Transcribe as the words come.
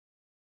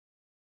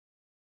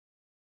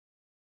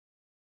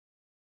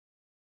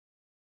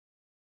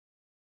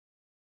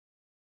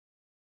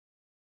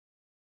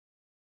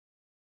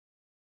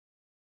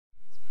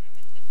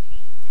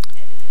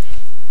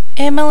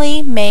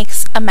Emily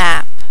Makes a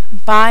Map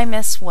by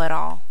Miss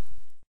Woodall.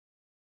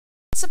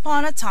 Once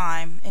upon a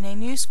time, in a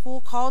new school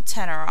called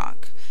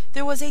Tenorock,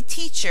 there was a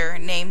teacher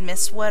named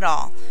Miss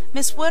Woodall.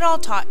 Miss Woodall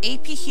taught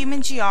AP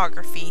Human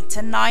Geography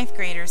to 9th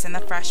graders in the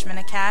Freshman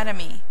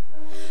Academy.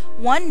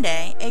 One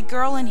day, a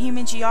girl in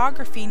Human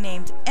Geography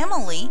named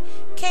Emily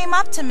came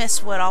up to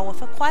Miss Woodall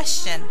with a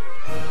question.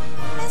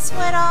 Miss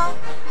Woodall,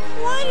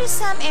 why do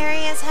some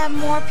areas have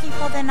more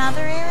people than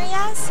other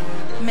areas?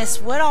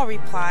 Miss Woodall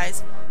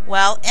replies,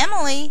 "Well,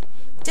 Emily,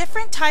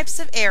 different types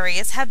of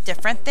areas have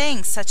different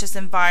things, such as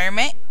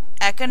environment,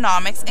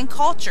 economics, and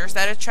cultures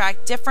that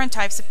attract different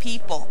types of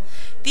people.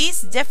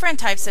 These different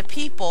types of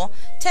people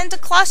tend to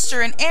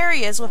cluster in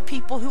areas with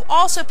people who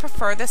also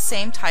prefer the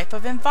same type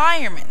of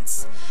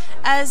environments.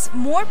 As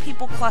more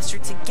people cluster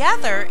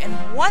together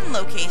in one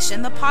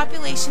location, the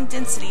population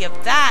density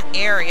of that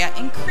area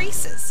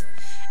increases."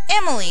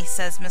 "Emily,"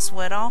 says Miss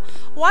Woodall,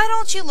 "why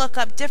don't you look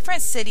up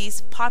different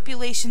cities'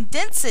 population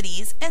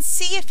densities and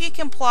see if you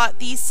can plot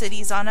these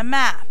cities on a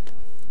map?"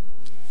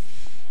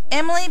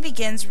 Emily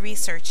begins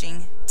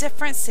researching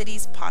different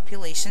cities'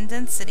 population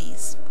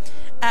densities.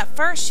 At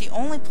first, she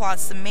only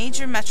plots the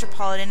major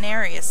metropolitan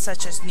areas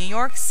such as New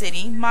York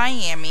City,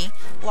 Miami,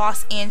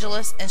 Los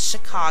Angeles, and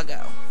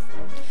Chicago.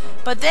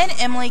 But then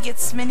Emily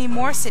gets many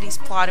more cities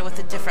plotted with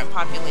the different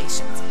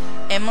populations.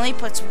 Emily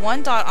puts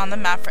one dot on the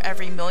map for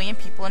every million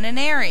people in an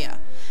area.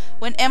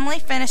 When Emily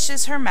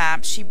finishes her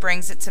map, she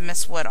brings it to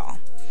Miss Woodall.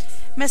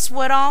 "Miss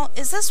Woodall,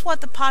 is this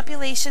what the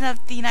population of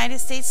the United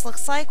States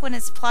looks like when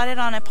it's plotted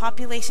on a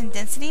population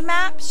density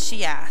map?"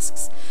 she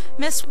asks.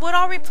 Miss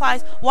Woodall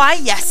replies, "Why,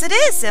 yes it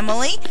is,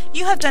 Emily.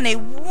 You have done a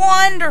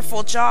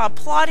wonderful job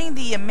plotting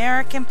the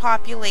American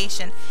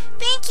population."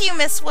 "Thank you,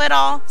 Miss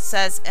Woodall,"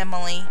 says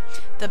Emily.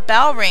 The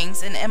bell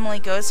rings and Emily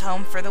goes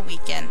home for the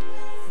weekend.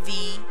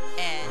 The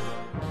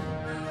end.